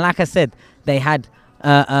promotion. And like I said, they had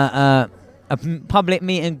a public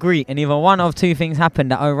meet and greet, and either one of two things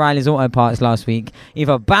happened at O'Reilly's Auto Parts last week.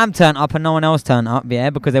 Either Bam turned up and no one else turned up, yeah,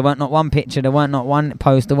 because there weren't not one picture, there weren't not one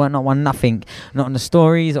post, there weren't not one nothing. Not on the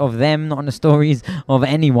stories of them, not on the stories of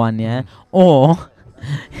anyone, yeah. Or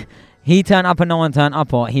he turned up and no one turned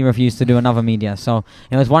up, or he refused to do another media. So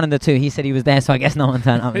it was one of the two. He said he was there, so I guess no one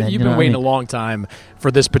turned up. Then, You've been waiting a long time for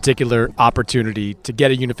this particular opportunity to get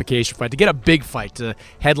a unification fight, to get a big fight, to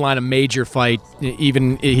headline a major fight,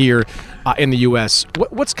 even here in the U.S.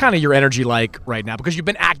 What's kind of your energy like right now? Because you've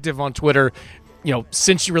been active on Twitter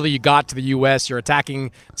since you got to the U.S., you're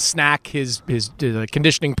attacking Snack, his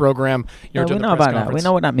conditioning program. We know about that. We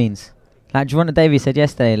know what that means. Like Geronda Davies said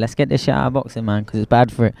yesterday, let's get this shit out of boxing, man, because it's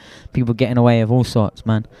bad for it. People getting away with all sorts,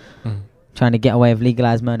 man. Trying to get away with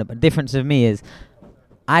legalized murder. But the difference with me is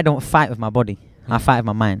I don't fight with my body. I fight with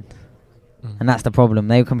my mind. And that's the problem.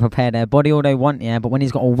 They can prepare their body all they want, yeah, but when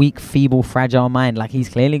he's got a weak, feeble, fragile mind like he's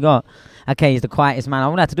clearly got, okay, he's the quietest man.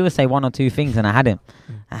 All I had to do was say one or two things and I had him.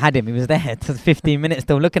 He was there for 15 minutes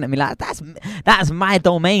still looking at me like, that's my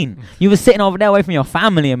domain. You were sitting over there away from your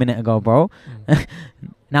family a minute ago, bro.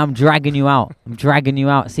 Now I'm dragging you out.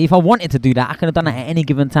 See, if I wanted to do that, I could have done that at any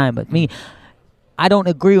given time. But me, I don't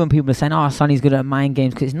agree when people are saying, oh, Sonny's good at mind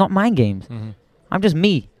games, because it's not mind games. I'm just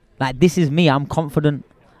me. Like, this is me. I'm confident.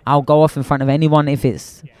 I'll go off in front of anyone if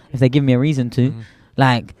they give me a reason to.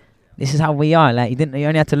 Like, this is how we are. Like, you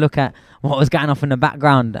only had to look at what was going off in the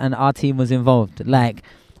background and our team was involved. Like,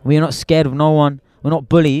 we're not scared of no one. We're not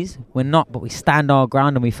bullies. We're not, but we stand our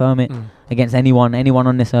ground and we firm it against anyone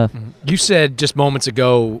on this earth. You said just moments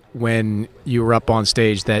ago when you were up on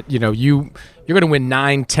stage that, you're going to win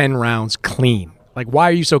 9-10 rounds clean. Like, why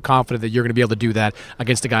are you so confident that you're going to be able to do that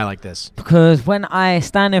against a guy like this? Because when I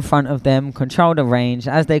stand in front of them, control the range,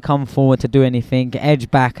 as they come forward to do anything,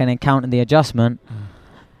 edge back and then counter the adjustment,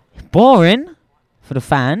 boring for the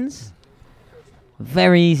fans,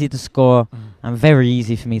 very easy to score and very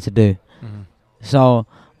easy for me to do. So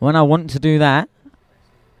when I want to do that,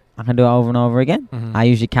 I can do it over and over again. I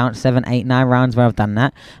usually count 7, 8, 9 rounds where I've done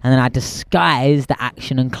that. And then I disguise the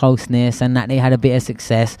action and closeness and that they had a bit of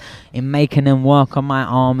success in making them work on my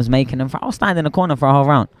arms, I'll stand in the corner for a whole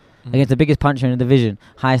round against the biggest puncher in the division,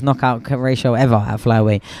 highest knockout ratio ever at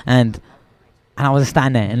flyweight. And I was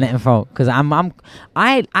stand there and let him throw. Because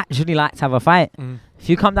I actually like to have a fight. If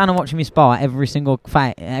you come down and watch me spar every single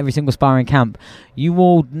fight, every single sparring camp, you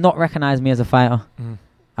will not recognize me as a fighter.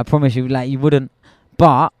 I promise you, like, you wouldn't.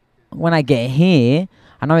 But when I get here,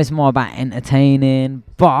 I know it's more about entertaining,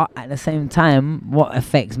 but at the same time, what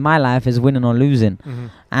affects my life is winning or losing.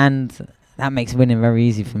 And that makes winning very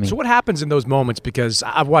easy for me. So what happens in those moments? Because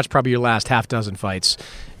I've watched probably your last half dozen fights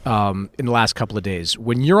in the last couple of days.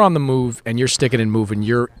 When you're on the move and you're sticking and moving,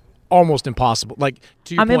 you're almost impossible. Like,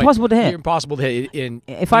 to your point, impossible to hit. You're impossible to hit.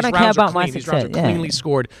 If I don't care about my these success, rounds are cleanly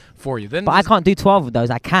scored for you. Then but I can't do 12 of those.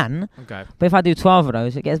 I can. Okay. But if I do 12 of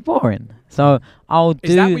those, it gets boring. So I'll do.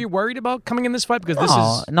 Is that what you're worried about coming in this fight? Because this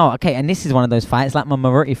is okay. And this is one of those fights, like my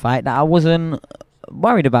Maruti fight, that I wasn't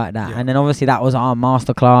worried about that. And then obviously that was our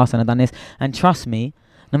masterclass, and I've done this. And trust me,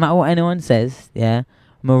 no matter what anyone says,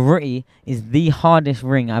 Maruti is the hardest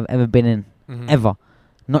ring I've ever been in, ever.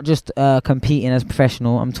 Not just competing as a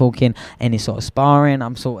professional. I'm talking any sort of sparring.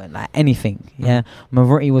 I'm talking like anything.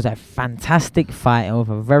 Maruti was a fantastic fighter with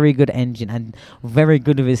a very good engine and very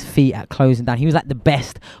good with his feet at closing down. He was like the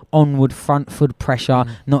best onward front foot pressure,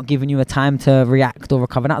 not giving you a time to react or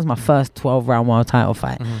recover. That was my first 12-round world title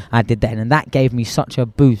fight. I did that, and that gave me such a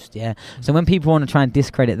boost. So when people want to try and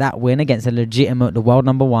discredit that win against a legitimate, the world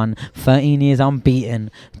 #1, 13 years unbeaten,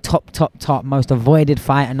 top, most avoided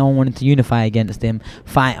fighter, no one wanted to unify against him,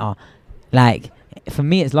 fighter, like, for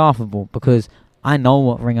me it's laughable because I know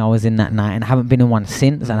what ring I was in that night and I haven't been in one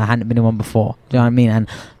since, and I hadn't been in one before. Do you know what I mean? And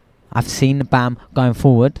I've seen Bam going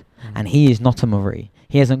forward, and he is not a Marie.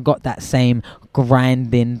 He hasn't got that same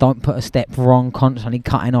grinding, don't put a step wrong, constantly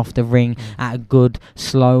cutting off the ring at a good,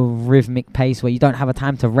 slow, rhythmic pace where you don't have a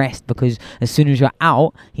time to rest, because as soon as you're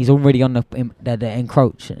out, he's already on the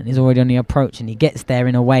encroach, and he's already on the approach, and he gets there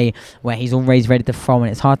in a way where he's always ready to throw,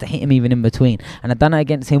 and it's hard to hit him even in between. And I've done it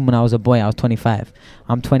against him when I was a boy. I was 25.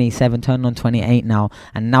 I'm 27, turning on 28 now,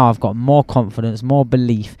 and now I've got more confidence, more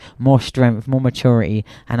belief, more strength, more maturity,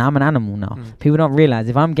 and I'm an animal now. People don't realize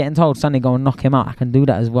if I'm getting told Sonny go and knock him out, I can do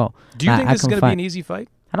that as well. Do you think this is going to be an easy fight?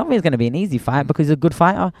 I don't think it's going to be an easy fight because he's a good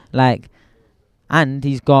fighter. Like, and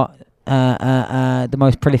he's got the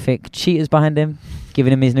most prolific cheaters behind him,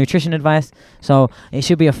 giving him his nutrition advice. So it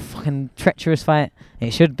should be a fucking treacherous fight.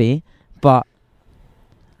 It should be. But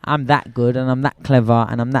I'm that good, and I'm that clever,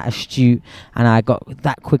 and I'm that astute, and I got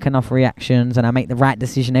that quick enough reactions, and I make the right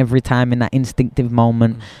decision every time in that instinctive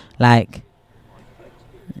moment. Like,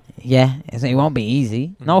 yeah, it won't be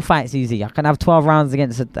easy. No fight's easy. I can have 12 rounds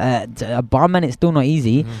against a bum, and it's still not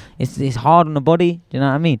easy. It's hard on the body. Do you know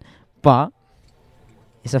what I mean? But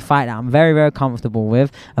It's a fight that I'm very, very comfortable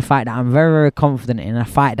with, a fight that I'm very, very confident in, a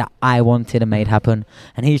fight that I wanted and made happen.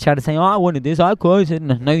 And he tried to say, oh, I wanted this, I could.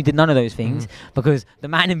 No, you did none of those things, because the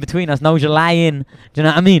man in between us knows you're lying. Do you know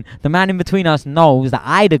what I mean? The man in between us knows that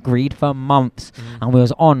I'd agreed for months, and we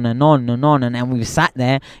was on and on and on, and then we sat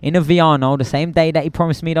there in a Viano the same day that he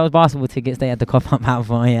promised me those basketball tickets they had to cop up out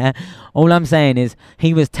for, yeah? All I'm saying is,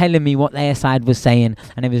 he was telling me what their side was saying,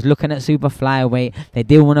 and he was looking at super flyweight. They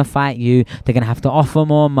didn't want to fight you. They're going to have to offer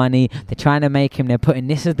more money. They're trying to make him, they're putting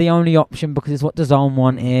this as the only option because it's what the zone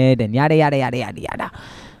wanted, and yada, yada, yada, yada, yada.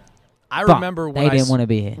 I remember when they didn't want to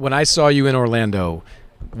be here. When I saw you in Orlando,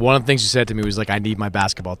 one of the things you said to me was like, I need my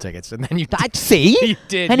basketball tickets. And then you did. See? You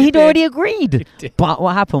did. And he'd already agreed. Did. But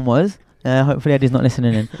what happened was, hopefully Eddie's not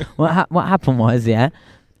listening in. What happened was, they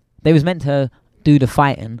was meant to do the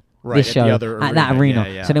fighting this show at that arena.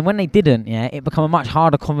 Yeah. So then when they didn't, it became a much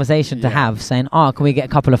harder conversation to have, saying, oh, can we get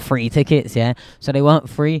a couple of free tickets, So they weren't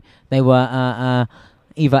free. They were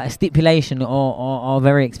either a stipulation or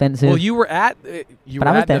very expensive. Well, you were at an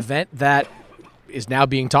event that is now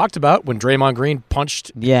being talked about when Draymond Green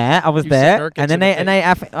punched. Yeah, I was there. And then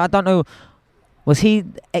I don't know, was he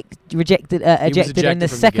ejected in the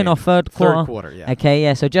second or third quarter? Third quarter, yeah. Okay,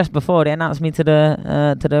 yeah. So just before they announced me to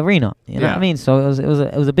the arena, you know what I mean. So it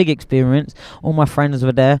was a big experience. All my friends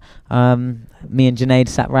were there. Me and Junaid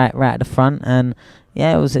sat right at the front, and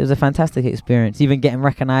it was a fantastic experience. Even getting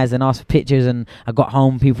recognised and asked for pictures, and I got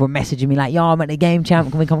home, people were messaging me like, "Yo, I'm at the game, champ.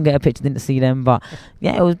 Can we come get a picture?" Didn't see them, but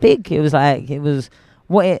it was big. It was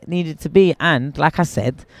what it needed to be. And like I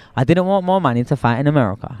said, I didn't want more money to fight in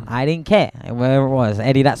America. I didn't care where it was.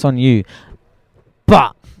 Eddie, that's on you.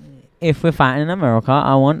 But if we're fighting in America,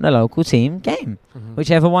 I want the local team game,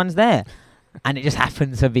 whichever one's there. And it just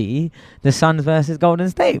happened to be the Suns versus Golden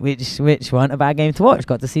State, which weren't a bad game to watch.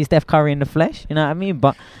 Got to see Steph Curry in the flesh, you know what I mean?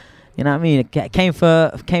 But you know what I mean? It came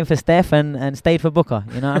for Steph and stayed for Booker.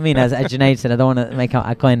 You know what I mean? As Junaid said, I don't want to make out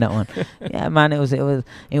I coined that one. Yeah, man, it was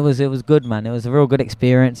good, man. It was a real good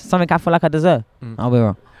experience. Something I feel like I deserve. I'll be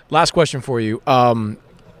wrong. Last question for you.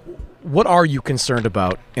 What are you concerned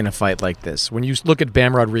about in a fight like this? When you look at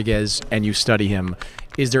Bam Rodriguez and you study him,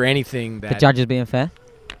 is there anything that the judges being fair?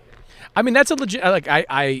 I mean, that's a legit. Like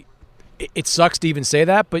it sucks to even say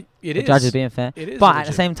that, but it is. The judges being fair. It is. But at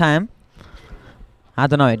the same time, I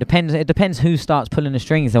don't know. It depends who starts pulling the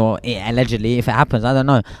strings, or allegedly, if it happens. I don't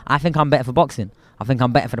know. I think I'm better for boxing. I think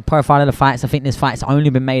I'm better for the profile of the fights. I think this fight's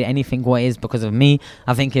only been made anything what it is because of me.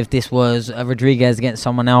 I think if this was Rodriguez against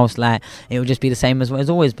someone else, like, it would just be the same as what it's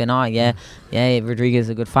always been. Rodriguez is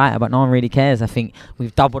a good fighter, but no one really cares. I think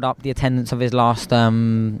we've doubled up the attendance of his last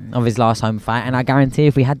home fight, and I guarantee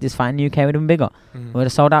if we had this fight in the UK, it would have been bigger. We would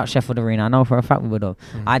have sold out Sheffield Arena. I know for a fact we would have.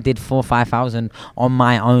 I did 4,000 or 5,000 on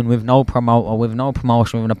my own with no promoter, with no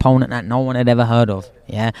promotion, with an opponent that no one had ever heard of.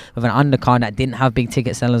 Yeah, with an undercard that didn't have big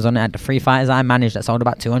ticket sellers on it. Had the 3 fighters I managed that sold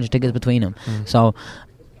about 200 tickets between them. So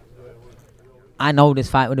I know this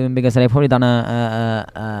fight would have been bigger. So they've probably done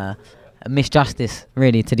a misjustice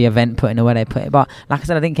really to the event, putting it where they put it. But like I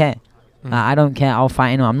said, I didn't care. I don't care. I'll fight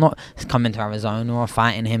him. I'm not coming to Arizona or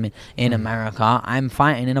fighting him in America. I'm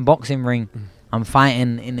fighting in a boxing ring. I'm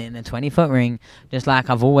fighting in a 20-foot ring, just like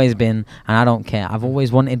I've always been, and I don't care. I've always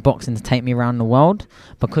wanted boxing to take me around the world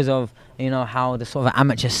because of, how the sort of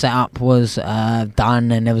amateur setup was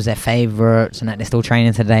done, and there was their favourites, and that they're still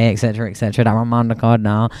training today, etc., etc. That I'm on the card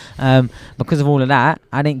now. Because of all of that,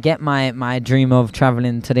 I didn't get my dream of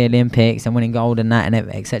travelling to the Olympics and winning gold and that, and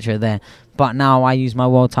etc. there. But now I use my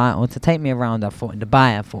world title to take me around. I fought in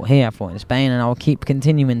Dubai, I fought here, I fought in Spain, and I'll keep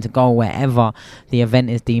continuing to go wherever the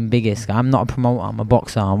event is deemed biggest. I'm not a promoter, I'm a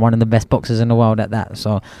boxer. I'm one of the best boxers in the world at that.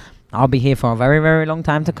 So I'll be here for a very, very long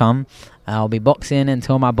time to come. I'll be boxing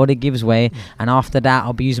until my body gives way, and after that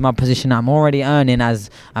I'll be using my position that I'm already earning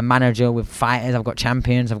as a manager with fighters. I've got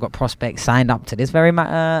champions, I've got prospects signed up to this very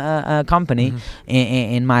company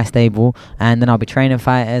in my stable, and then I'll be training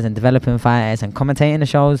fighters and developing fighters and commentating the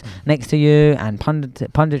shows next to you and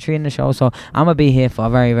punditry in the show. So I'm gonna be here for a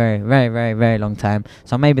very, very, very, very, very long time.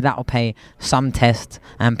 So maybe that'll pay some test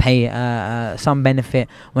and pay some benefit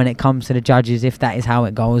when it comes to the judges, if that is how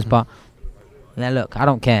it goes. But look, I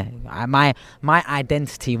don't care. My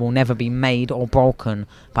identity will never be made or broken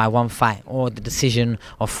by one fight or the decision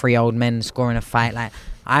of 3 old men scoring a fight. Like,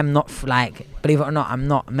 I'm not, believe it or not, I'm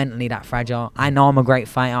not mentally that fragile. I know I'm a great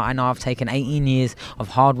fighter. I know I've taken 18 years of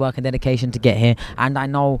hard work and dedication to get here, and I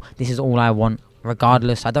know this is all I want.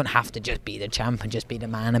 regardless. I don't have to just be the champ and just be the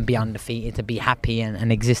man and be undefeated to be happy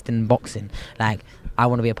and exist in boxing. Like, I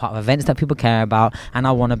want to be a part of events that people care about, and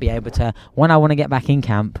I want to be able to, when I want to get back in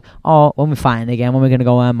camp, or when we're fighting again, when we're going to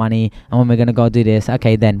go earn money, and when we're going to go do this,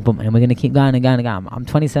 okay, then, boom, and we're going to keep going and going and going. I'm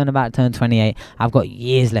 27, about to turn 28. I've got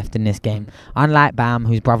years left in this game. Unlike Bam,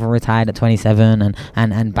 whose brother retired at 27,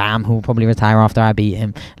 and Bam, who will probably retire after I beat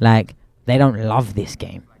him. Like, they don't love this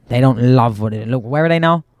game. They don't love what it is. Look, where are they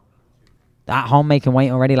now? At home making weight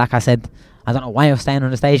already. Like I said, I don't know why you're staying on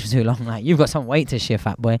the stage for too long. Like, you've got some weight to shift,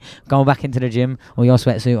 fat boy. Go back into the gym or your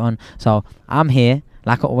sweatsuit on. So I'm here,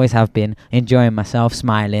 like I always have been, enjoying myself,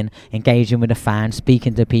 smiling, engaging with the fans,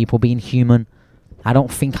 speaking to people, being human. I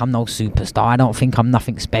don't think I'm no superstar. I don't think I'm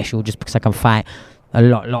nothing special just because I can fight a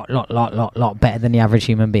lot better than the average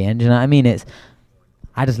human being. Do you know what I mean?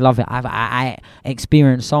 I just love it. I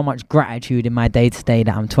experience so much gratitude in my day-to-day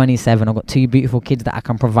that I'm 27. I've got 2 beautiful kids that I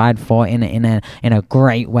can provide for in a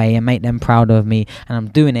great way and make them proud of me. And I'm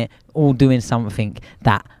doing it, all doing something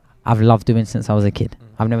that I've loved doing since I was a kid.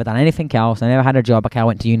 I've never done anything else. I never had a job. Okay, I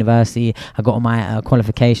went to university. I got all my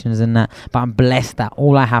qualifications and that. But I'm blessed that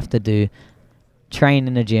all I have to do, train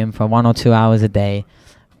in the gym for 1 or 2 hours a day,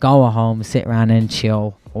 go home, sit around and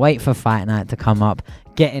chill, wait for fight night to come up,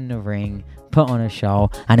 get in the ring, put on a show,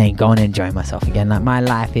 and then go and enjoy myself again. Like, my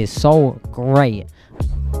life is so great.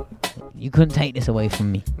 You couldn't take this away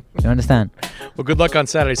from me. You understand? Well, good luck on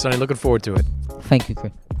Saturday, Sonny. Looking forward to it. Thank you,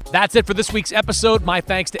 Chris. That's it for this week's episode. My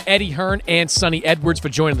thanks to Eddie Hearn and Sonny Edwards for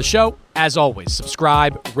joining the show. As always,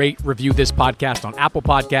 subscribe, rate, review this podcast on Apple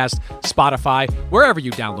Podcasts, Spotify, wherever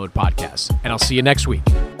you download podcasts. And I'll see you next week.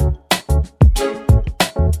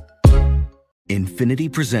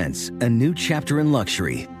 Infiniti presents a new chapter in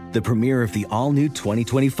luxury. The premiere of the all-new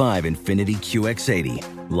 2025 Infiniti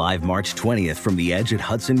QX80, live March 20th from the Edge at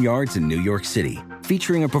Hudson Yards in New York City,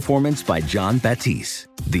 featuring a performance by John Batiste.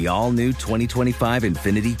 The all-new 2025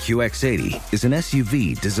 Infiniti QX80 is an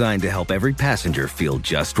SUV designed to help every passenger feel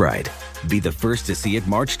just right. Be the first to see it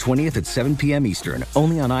March 20th at 7 p.m. Eastern,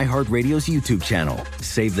 only on iHeartRadio's YouTube channel.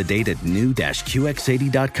 Save the date at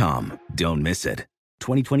new-QX80.com. Don't miss it.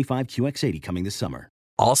 2025 QX80 coming this summer.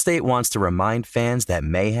 Allstate wants to remind fans that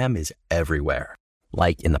mayhem is everywhere.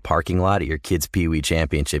 Like in the parking lot at your kid's Pee Wee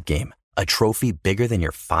Championship game. A trophy bigger than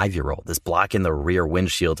your 5-year-old is blocking the rear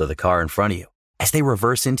windshield of the car in front of you. As they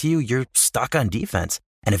reverse into you, you're stuck on defense.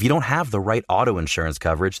 And if you don't have the right auto insurance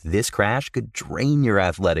coverage, this crash could drain your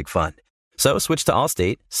athletic fund. So switch to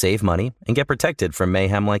Allstate, save money, and get protected from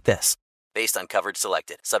mayhem like this. Based on coverage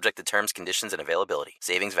selected, subject to terms, conditions, and availability.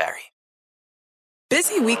 Savings vary.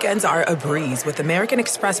 Busy weekends are a breeze with American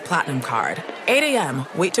Express Platinum Card. 8 a.m.,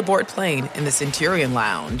 wait to board plane in the Centurion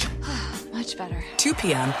Lounge. Much better. 2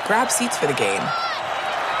 p.m., grab seats for the game.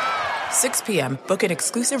 6 p.m., book an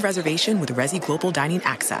exclusive reservation with Resi Global Dining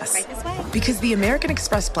Access. Right this way. Because the American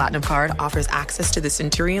Express Platinum Card offers access to the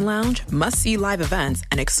Centurion Lounge, must-see live events,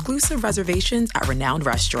 and exclusive reservations at renowned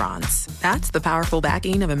restaurants. That's the powerful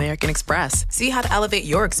backing of American Express. See how to elevate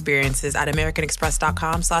your experiences at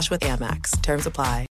americanexpress.com/withAmex. Terms apply.